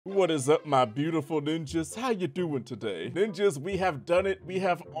What is up, my beautiful ninjas? How you doing today? Ninjas, we have done it. We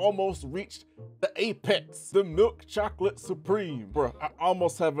have almost reached the apex, the milk chocolate supreme. Bruh, I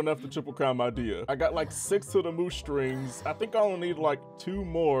almost have enough to triple crown my Dehya. I got like 6 of the moose strings. I think I only need like 2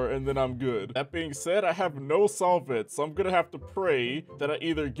 more and then I'm good. That being said, I have no solvents, so I'm gonna have to pray that I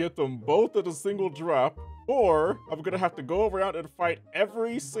either get them both at a single drop, or I'm gonna have to go around and fight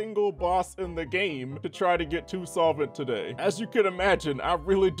every single boss in the game to try to get 2 solvent today. As you can imagine, I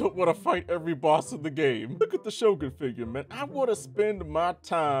really don't want to fight every boss in the game. Look at the Shogun figure, man. I want to spend my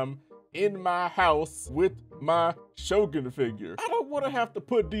time in my house with my Shogun figure. I don't want to have to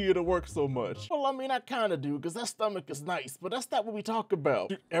put Dehya to work so much. Well, I mean, I kind of do, because that stomach is nice, but that's not what we talk about.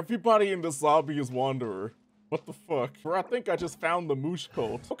 Dude, everybody in this lobby is Wanderer. What the fuck? Bro, I think I just found the Moosh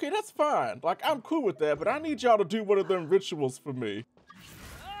cult. Okay, that's fine. Like, I'm cool with that, but I need y'all to do one of them rituals for me.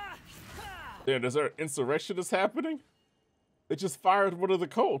 Damn, is there an insurrection that's happening? They just fired one of the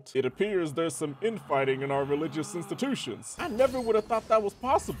cult. It appears there's some infighting in our religious institutions. I never would have thought that was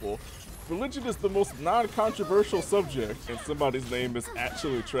possible. Religion is the most non-controversial subject, and somebody's name is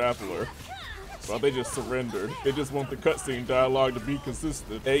actually Traveler. Well, they just surrendered. They just want the cutscene dialogue to be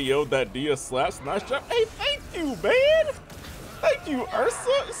consistent. Hey, yo, that Dehya slaps. Nice job. Hey, thank you, man. Thank you,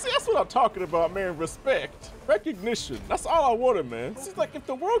 Ursa. See, that's what I'm talking about, man. Respect. Recognition. That's all I wanted, man. Seems like if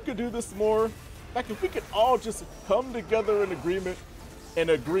the world could do this more, like if we could all just come together in agreement and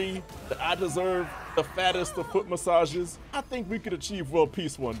agree that I deserve the fattest of foot massages, I think we could achieve world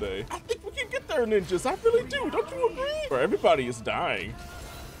peace one day. I think we can get there, ninjas. I really do. Don't you agree? Bro, everybody is dying.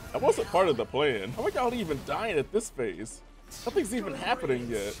 That wasn't part of the plan. How are y'all even dying at this phase? Nothing's even happening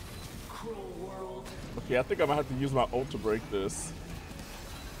yet. Okay, I think I'm gonna have to use my ult to break this.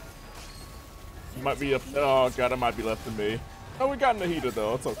 It might be oh god, it might be left to me. Oh, we got Nahida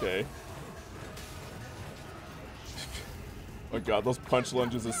though, it's okay. Oh god, those punch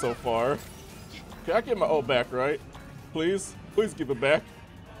lunges are so far. Okay, I get my ult back, right? Please? Please give it back.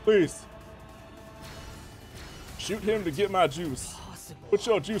 Please. Shoot him to get my juice. Put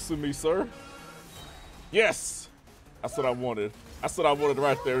your juice in me, sir. Yes! That's what I wanted. That's what I wanted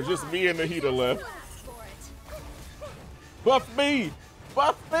right there. Just me and Nahida left. Buff me!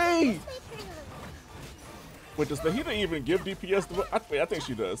 Buff me! Wait, does Nahida even give DPS to I think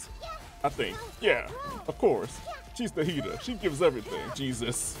she does. I think. Yeah, of course. She's Nahida. She gives everything.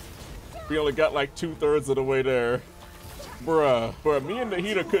 Jesus. We only got like 2/3 of the way there. Bruh. Bruh, me and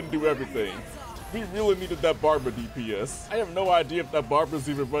Nahida couldn't do everything. We really needed that Barber DPS. I have no idea if that Barber's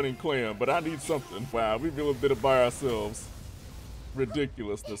even running clan, but I need something. Wow, we really did it by ourselves.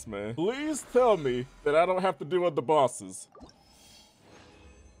 Ridiculousness, man. Please tell me that I don't have to deal with the bosses.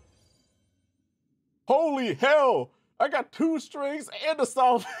 Holy hell! I got 2 strings and a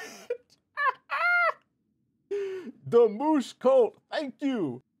solvent. The Moosh cult, thank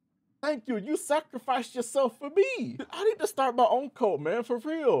you. Thank you, you sacrificed yourself for me. I need to start my own cult, man, for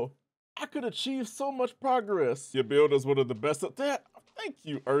real. I could achieve so much progress. Your build is one of the best at that. Thank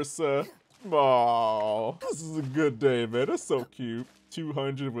you, Ursa. Aww, this is a good day, man. That's so cute.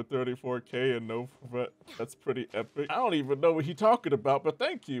 200 with 34k and no threat. That's pretty epic. I don't even know what he's talking about, but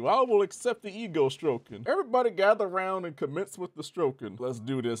thank you. I will accept the ego stroking. Everybody gather around and commence with the stroking. Let's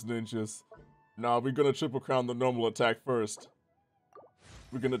do this, ninjas. Nah, we're gonna triple crown the normal attack first.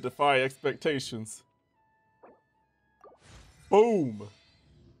 We're gonna defy expectations. Boom.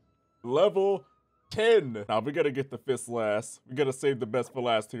 Level 10. Now we gotta get the fist last. We gotta save the best for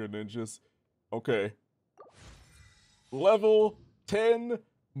last here, ninjas. Okay. Level 10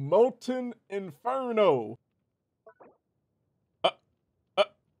 Molten Inferno.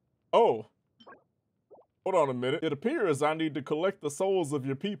 Oh. Hold on a minute. It appears I need to collect the souls of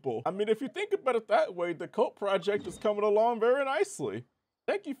your people. I mean, if you think about it that way, the cult project is coming along very nicely.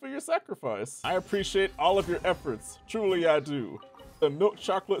 Thank you for your sacrifice. I appreciate all of your efforts. Truly, I do. The Milk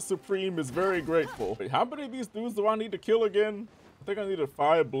Chocolate Supreme is very grateful. Wait, how many of these dudes do I need to kill again? I think I needed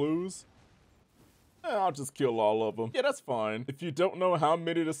 5 blues. I'll just kill all of them. Yeah, that's fine. If you don't know how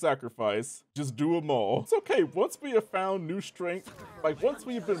many to sacrifice, just do them all. It's okay, once we have found new strength, like once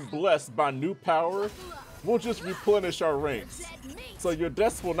we've been blessed by new power, we'll just replenish our ranks. So your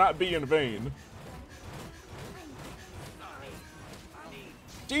deaths will not be in vain.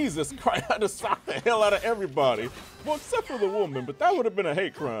 Jesus Christ, I just socked the hell out of everybody. Well, except for the woman, but that would have been a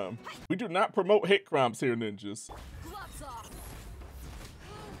hate crime. We do not promote hate crimes here, ninjas.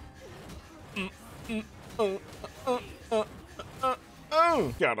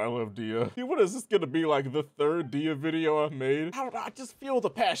 God, I love Dehya. Dude, what is this gonna be, like the 3rd Dehya video I've made? I don't know, I just feel the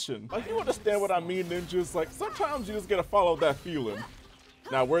passion. Like, you understand what I mean, ninjas? Like, sometimes you just gotta follow that feeling.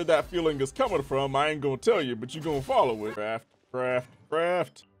 Now, where that feeling is coming from, I ain't gonna tell you, but you gonna follow it. Craft, craft,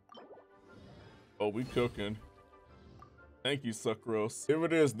 craft. Oh, we cooking. Thank you, Sucrose. Here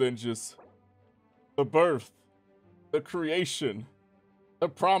it is, ninjas. The birth, the creation, the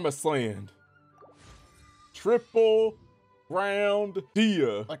promised land. Triple round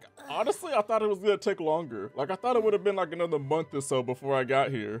Dehya. Like, honestly, I thought it was gonna take longer. Like, I thought it would have been like another month or so before I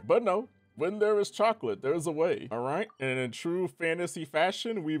got here. But no, when there is chocolate, there's a way. All right, and in true fantasy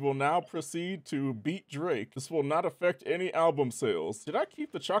fashion, we will now proceed to beat Drake. This will not affect any album sales. Did I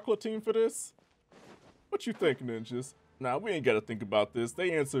keep the chocolate team for this? What you think, ninjas? Nah, we ain't gotta think about this. The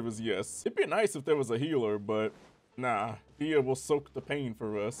answer is yes. It'd be nice if there was a healer, but nah, Dehya will soak the pain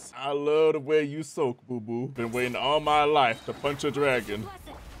for us. I love the way you soak, boo-boo. Been waiting all my life to punch a dragon.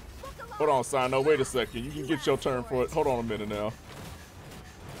 Hold on, Sino, wait a second. You can get your turn for it. Hold on a minute now.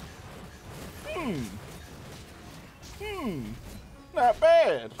 Not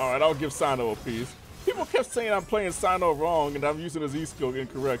bad. All right, I'll give Sino a piece. People kept saying I'm playing Sino wrong and I'm using his E-skill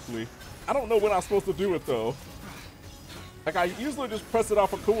incorrectly. I don't know when I'm supposed to do it though. Like, I usually just press it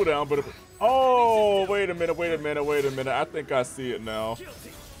off a cooldown, but oh, wait a minute. I think I see it now.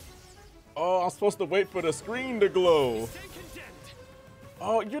 Oh, I'm supposed to wait for the screen to glow.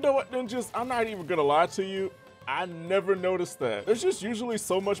 Oh, you know what, ninjas? I'm not even gonna lie to you. I never noticed that. There's just usually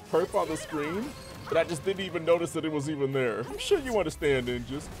so much perp on the screen that I just didn't even notice that it was even there. I'm sure you understand,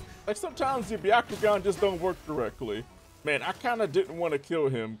 ninjas. Like, sometimes your Byakugan just don't work correctly. Man, I kind of didn't want to kill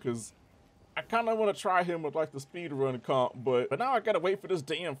him because I kind of want to try him with like the speedrun comp, but now I gotta wait for this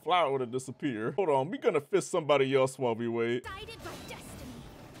damn flower to disappear. Hold on, we gonna fist somebody else while we wait.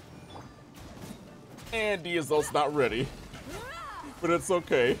 And Dehya's not ready, but it's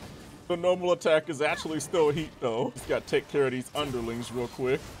okay. The normal attack is actually still heat though. Just gotta take care of these underlings real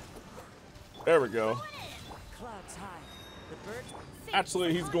quick. There we go.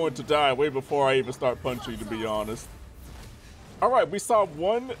 Actually, he's going to die way before I even start punching, to be honest. All right, we saw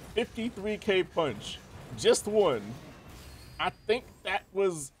one 53k punch. Just one. I think that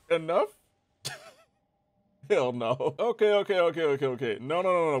was enough. Hell no. Okay.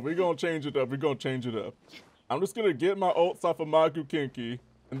 No. We're gonna change it up. I'm just gonna get my ults off of Magu Kinki,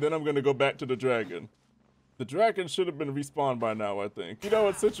 and then I'm gonna go back to the dragon. The dragon should have been respawned by now, I think. You know,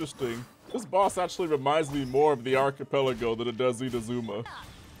 it's interesting. This boss actually reminds me more of the Archipelago than it does Itazuma.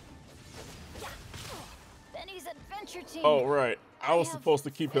 Oh, right. I was supposed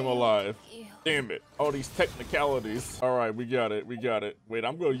to keep him alive. Damn it. All these technicalities. All right, we got it. Wait,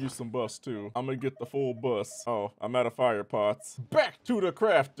 I'm gonna use some buffs too. I'm gonna get the full bus. Oh, I'm out of fire pots. Back to the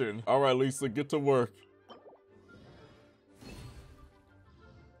crafting. All right, Lisa, get to work.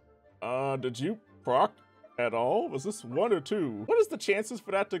 Did you proc at all? Was this 1 or 2? What is the chances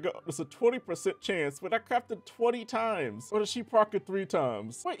for that to go? It's a 20% chance, but I crafted 20 times. Or did she proc it 3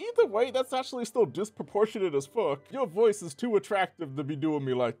 times? Wait, either way, that's actually still disproportionate as fuck. Your voice is too attractive to be doing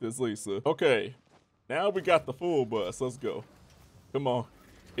me like this, Lisa. Okay, now we got the full bus. Let's go. Come on,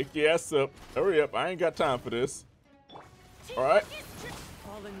 pick your ass up. Hurry up, I ain't got time for this. All right.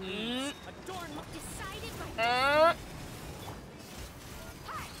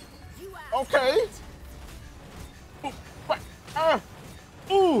 Okay.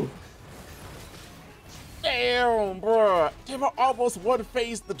 Ooh. Damn, bruh. Damn, I almost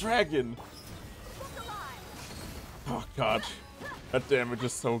one-phased the dragon. Oh, God. That damage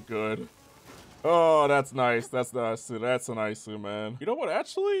is so good. Oh, that's nice. That's nice. That's a nice, man. You know what?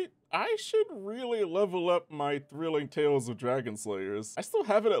 Actually, I should really level up my Thrilling Tales of Dragon Slayers. I still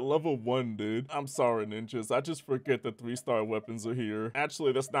have it at level 1, dude. I'm sorry, ninjas. I just forget the 3-star weapons are here.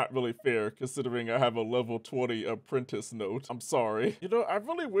 Actually, that's not really fair, considering I have a level 20 apprentice note. I'm sorry. You know, I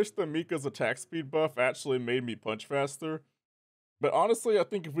really wish the Mika's attack speed buff actually made me punch faster. But honestly, I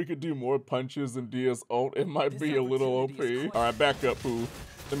think if we could do more punches in Dehya's ult, it might be a little OP. All right, back up, Pooh.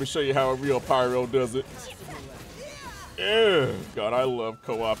 Let me show you how a real pyro does it. Yeah, God, I love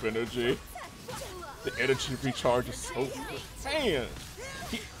co-op energy. The energy recharge is so good. Man,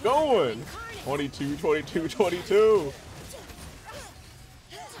 keep going. 22.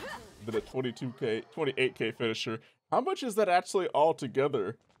 Then a 28k finisher. How much is that actually all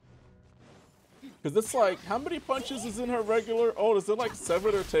together? Because it's like, how many punches is in her regular? Oh, is it like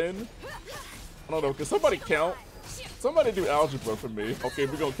 7 or 10? I don't know, can somebody count? Somebody do algebra for me. Okay,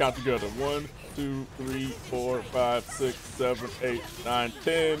 we're gonna count together. 1, 2, 3, 4, 5, 6, 7, 8, 9,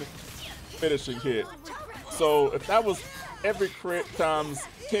 10. Finishing hit. So if that was every crit times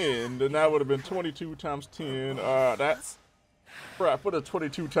 10, then that would have been 22 times 10. That's, bro, I put a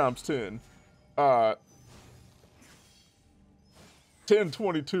 22 times 10. 10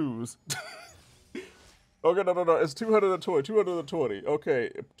 22s. Okay, no, it's 220.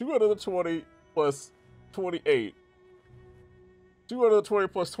 Okay, 220 plus 28. 220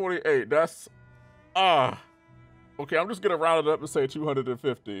 plus 28, that's Okay, I'm just gonna round it up and say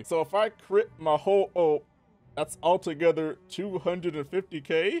 250. So if I crit my whole, that's altogether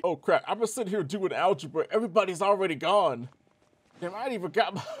 250K? Oh crap, I've been sitting here doing algebra. Everybody's already gone. Damn, I ain't even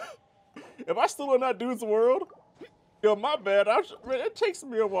got my, am I still in that dude's world? Yo, my bad, man, it takes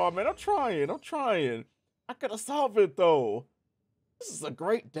me a while, man. I'm trying. I gotta solve it though. This is a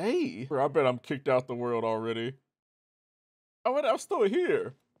great day. Bro, I bet I'm kicked out the world already. Oh, wait, I'm still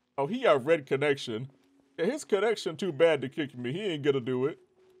here. Oh, he got red connection. Yeah, his connection too bad to kick me. He ain't gonna do it.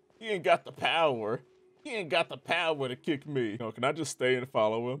 He ain't got the power. He ain't got the power to kick me. No, can I just stay and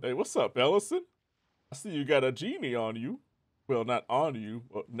follow him? Hey, what's up, Ellison? I see you got a genie on you. Well, not on you,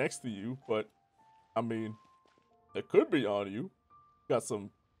 but next to you, but I mean, it could be on you. Got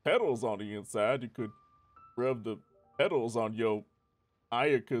some petals on the inside. You could rub the petals on your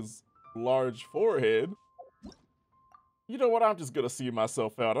Ayaka's large forehead. You know what? I'm just gonna see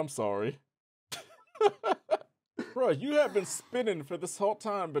myself out. I'm sorry. Bro, you have been spinning for this whole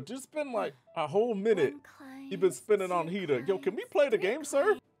time, but just been like a whole minute. You've been spinning on Hida. Yo, can we play the game,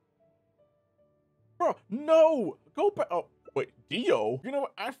 sir? Bro, no! Go back. Oh, wait, Dio? You know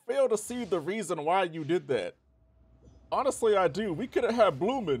what? I fail to see the reason why you did that. Honestly, I do. We could have had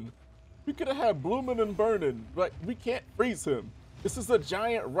Bloomin'. We could have had Bloomin' and Burnin'. Like, we can't freeze him. This is a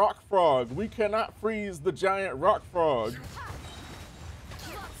giant rock frog. We cannot freeze the giant rock frog.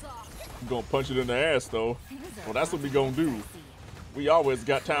 I'm gonna punch it in the ass, though. Well, that's what we gonna do. We always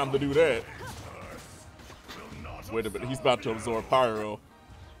got time to do that. Wait a minute, he's about to absorb pyro.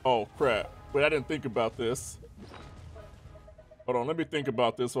 Oh, crap. Wait, I didn't think about this. Hold on, let me think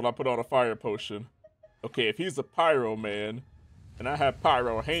about this while I put on a fire potion. Okay, if he's a pyro man, and I have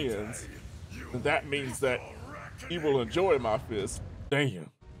pyro hands, then that means that he will enjoy my fist. Damn.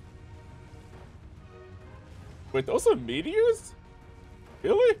 Wait, those are meteors?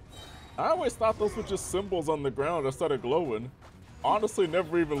 Really? I always thought those were just symbols on the ground that started glowing. Honestly,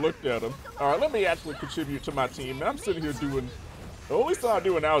 never even looked at them. All right, let me actually contribute to my team. Man, I'm sitting here doing, at least I'm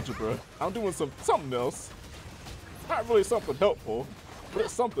doing algebra. I'm doing something else. It's not really something helpful, but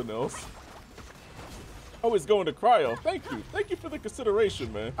it's something else. Always going to cryo. Thank you. Thank you for the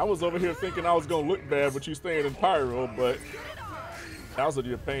consideration, man. I was over here thinking I was gonna look bad with you staying in pyro, but that was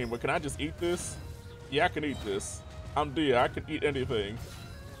your pain. But can I just eat this? Yeah, I can eat this. I'm Dehya. I can eat anything.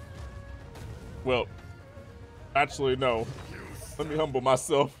 Well, actually, no. Let me humble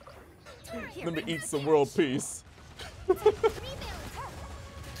myself. Let me eat some world peace.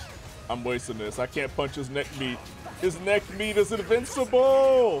 I'm wasting this. I can't punch his neck meat. His neck meat is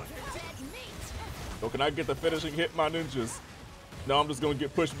invincible! So can I get the finishing hit, my ninjas? No, I'm just gonna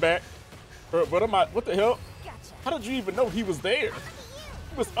get pushed back. What the hell? How did you even know he was there?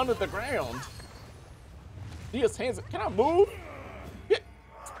 He was under the ground. His hands, can I move? Yeah,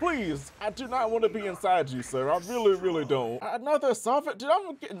 please, I do not want to be inside you, sir. I really, really don't. Another solvent? Dude,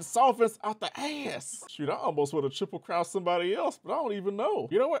 I'm getting solvents out the ass. Shoot, I almost would have triple crossed somebody else, but I don't even know.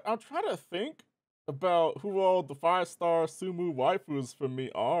 You know what? I'm trying to think about who all the 5-star Sumu waifus for me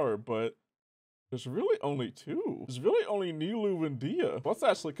are, but there's really only two. There's really only Nilu and Dehya. That's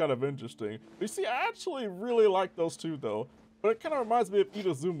actually kind of interesting. You see, I actually really like those two though. But it kind of reminds me of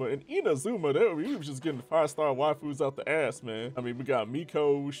Inazuma. And Inazuma, we was just getting 5-star waifus out the ass, man. I mean, we got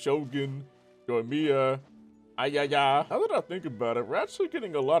Miko, Shogun, Yoimiya, Ayaya. Now that I think about it, we're actually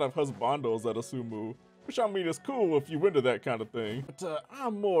getting a lot of husbandos out of Sumu. Which I mean is cool if you into that kind of thing. But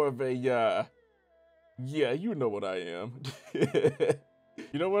I'm more of a, yeah, you know what I am.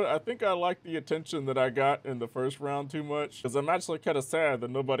 You know what? I think I like the attention that I got in the first round too much. Because I'm actually kind of sad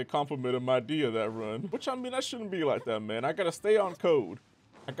that nobody complimented my Dehya that run. Which, I mean, I shouldn't be like that, man. I gotta stay on code.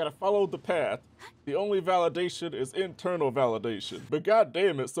 I gotta follow the path. The only validation is internal validation. But god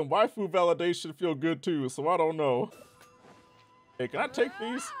damn it, some waifu validation feel good too, so I don't know. Hey, can I take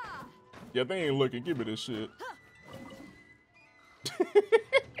these? Yeah, they ain't looking. Give me this shit.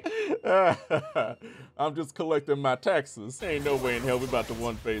 I'm just collecting my taxes. Ain't no way in hell we about to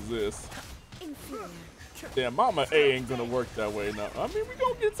one-phase this. Damn, Mama A ain't gonna work that way now. I mean, we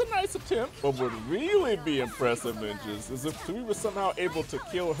gonna get a nice attempt. What would really be impressive, ninjas, is if we were somehow able to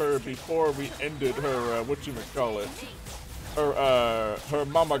kill her before we ended her, her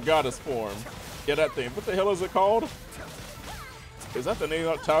Mama Goddess form. Yeah, that thing. What the hell is it called? Is that the name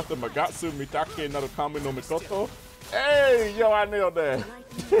up top? The Magatsu Mitake Narukami no Mikoto? Hey, yo, I nailed that.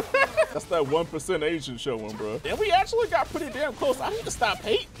 That's that 1% Asian showing, bro. And we actually got pretty damn close. I need to stop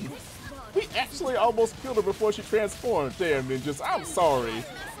hating. We actually almost killed her before she transformed. Damn, ninjas, I'm sorry.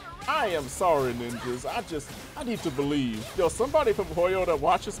 I am sorry, ninjas. I need to believe. Yo, somebody from Hoyo that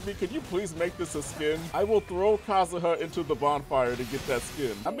watches me, can you please make this a skin? I will throw Kazuha into the bonfire to get that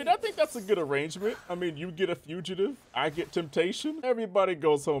skin. I mean, I think that's a good arrangement. I mean, you get a fugitive, I get temptation. Everybody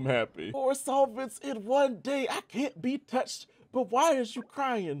goes home happy. 4 solvents in 1 day. I can't be touched. But why is you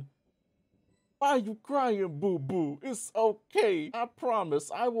crying? Why are you crying, boo-boo? It's okay. I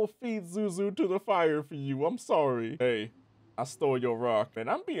promise I will feed Zuzu to the fire for you. I'm sorry. Hey, I stole your rock. Man,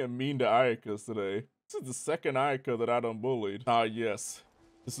 I'm being mean to Ayakas today. This is the second Ayaka that I done bullied. Ah, yes.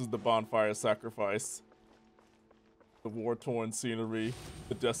 This is the bonfire sacrifice. The war-torn scenery,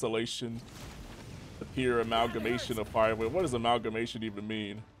 the desolation, the pure amalgamation of fire. Wait, what does amalgamation even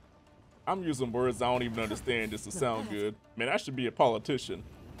mean? I'm using words I don't even understand just to sound good. Man, I should be a politician.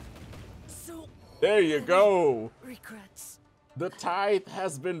 There you go. Regrets. The tithe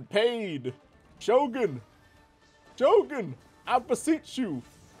has been paid. Shogun. Shogun, I beseech you.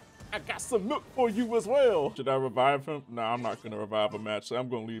 I got some milk for you as well. Should I revive him? No, I'm not gonna revive him actually. I'm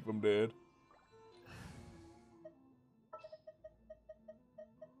gonna leave him dead.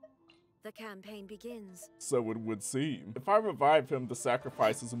 The campaign begins. So it would seem. If I revive him, the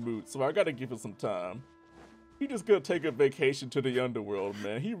sacrifice is moot, so I gotta give it some time. He just gonna take a vacation to the underworld,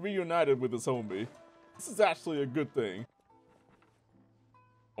 man. He reunited with his homie. This is actually a good thing.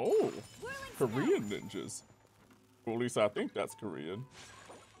 Oh, Korean ninjas. Well, at least I think that's Korean.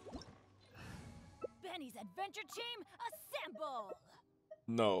 Benny's adventure team, assemble!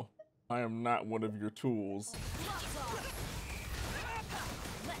 No, I am not one of your tools.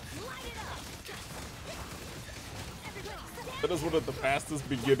 Let's light it up! That is one of the fastest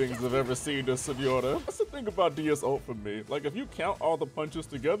beginnings I've ever seen to Senora. That's the thing about Dehya's ult for me. Like, if you count all the punches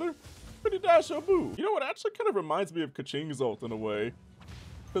together, pretty dash boo. You know what? Actually kind of reminds me of Kaching's ult in a way.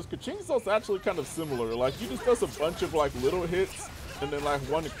 Because Kaching's ult's actually kind of similar. Like, he just does a bunch of, like, little hits, and then, like,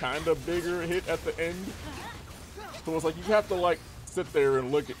 one kind of bigger hit at the end. So it's like, you have to, like, sit there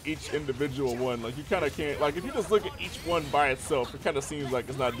and look at each individual one. Like, you kind of can't, like, if you just look at each one by itself, it kind of seems like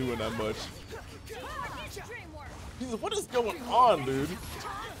it's not doing that much. Jesus, what is going on, dude?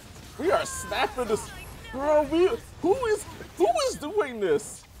 We are snapping this, bro. Who is doing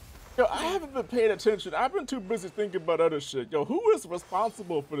this? Yo, I haven't been paying attention. I've been too busy thinking about other shit. Yo, who is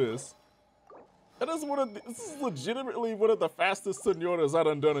responsible for this? This is legitimately one of the fastest senoras I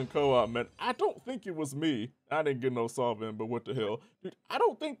done in co-op, man. I don't think it was me. I didn't get no solvent, but what the hell, dude? I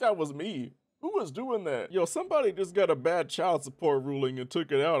don't think that was me. Who was doing that? Yo, somebody just got a bad child support ruling and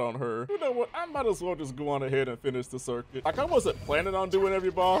took it out on her. You know what? I might as well just go on ahead and finish the circuit. Like, I wasn't planning on doing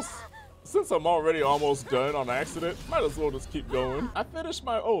every boss. Since I'm already almost done on accident, might as well just keep going. I finished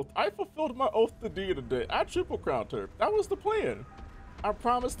my oath. I fulfilled my oath to Dehya today. I triple crowned her. That was the plan. I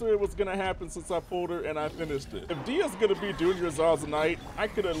promised her it was gonna happen since I pulled her and I finished it. If Dehya's gonna be doing your Zaz tonight, I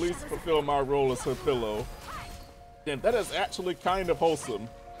could at least fulfill my role as her pillow. Damn, that is actually kind of wholesome.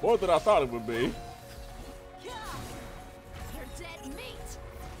 More than I thought it would be. You're dead meat.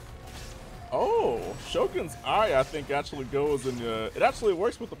 Oh, Shogun's eye, I think, actually goes and it actually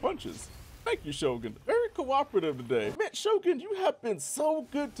works with the punches. Thank you, Shogun. Very cooperative today. Man, Shogun, you have been so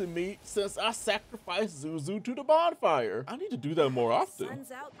good to me since I sacrificed Zuzu to the bonfire. I need to do that more often.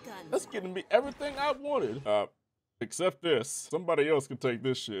 Sun's out, guns That's out. getting me everything I wanted. Except this. Somebody else can take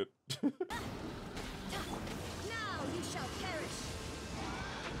this shit. Now you shall perish.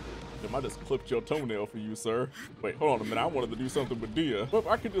 Damn, I just clipped your toenail for you, sir. Wait, hold on a minute. I wanted to do something with Dehya. Well,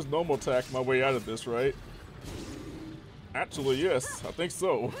 I could just normal attack my way out of this, right? Actually, yes. I think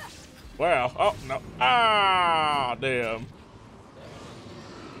so. Wow. Oh, no. Ah, damn.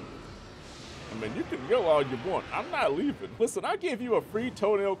 I mean, you can yell all you want. I'm not leaving. Listen, I gave you a free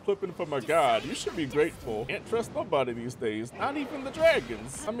toenail clipping from a god. You should be grateful. Can't trust nobody these days, not even the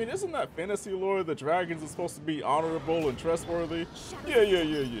dragons. I mean, isn't that fantasy lore? The dragons are supposed to be honorable and trustworthy? Yeah.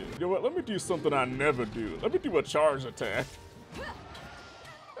 You know what? Let me do something I never do. Let me do a charge attack.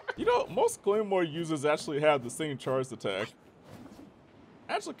 You know, most Claymore users actually have the same charge attack.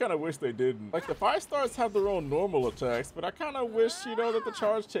 I actually kind of wish they didn't. Like, the 5 stars have their own normal attacks, but I kind of wish, you know, that the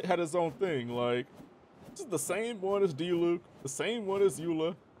charge had his own thing. Like, this is the same one as D-Luke, the same one as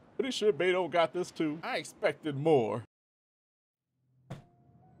Eula. Pretty sure Beto got this too. I expected more.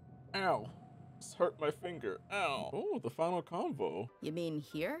 Ow. This hurt my finger. Ow. Oh, the final convo. You mean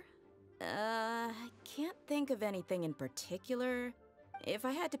here? I can't think of anything in particular. If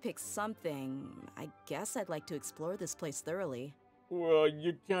I had to pick something, I guess I'd like to explore this place thoroughly. Well,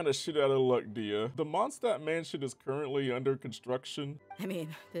 you're kinda shit out of luck, Dehya. The Mondstadt mansion is currently under construction. I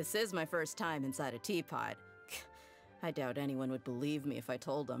mean, this is my first time inside a teapot. I doubt anyone would believe me if I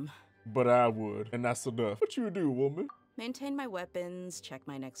told them. But I would, and that's enough. What you do, woman? Maintain my weapons, check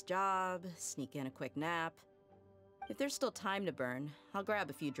my next job, sneak in a quick nap. If there's still time to burn, I'll grab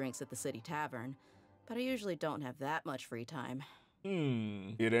a few drinks at the city tavern, but I usually don't have that much free time.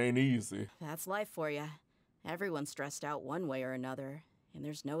 It ain't easy. That's life for ya. Everyone's stressed out one way or another, and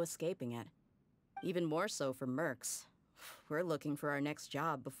there's no escaping it. Even more so for mercs. We're looking for our next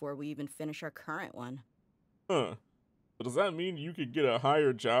job before we even finish our current one. Huh. So does that mean you could get a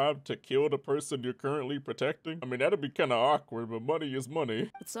higher job to kill the person you're currently protecting? I mean, that'd be kind of awkward, but money is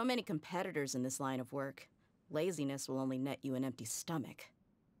money. With so many competitors in this line of work, laziness will only net you an empty stomach.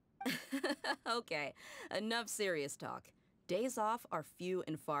 Okay, enough serious talk. Days off are few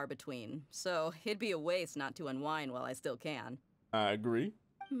and far between, so it'd be a waste not to unwind while I still can. I agree.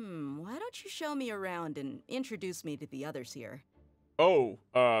 Why don't you show me around and introduce me to the others here? Oh,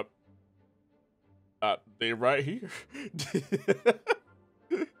 they right here.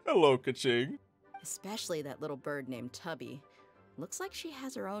 Hello, Kaching. Especially that little bird named Tubby. Looks like she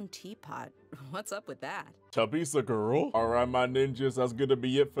has her own teapot. What's up with that? Tubby's a girl. Alright, my ninjas, that's gonna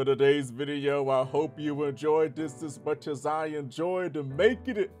be it for today's video. I hope you enjoyed this as much as I enjoyed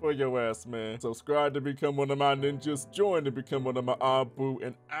making it for your ass, man. Subscribe to become one of my ninjas, join to become one of my Abu,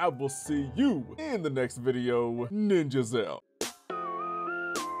 and I will see you in the next video. Ninjas out.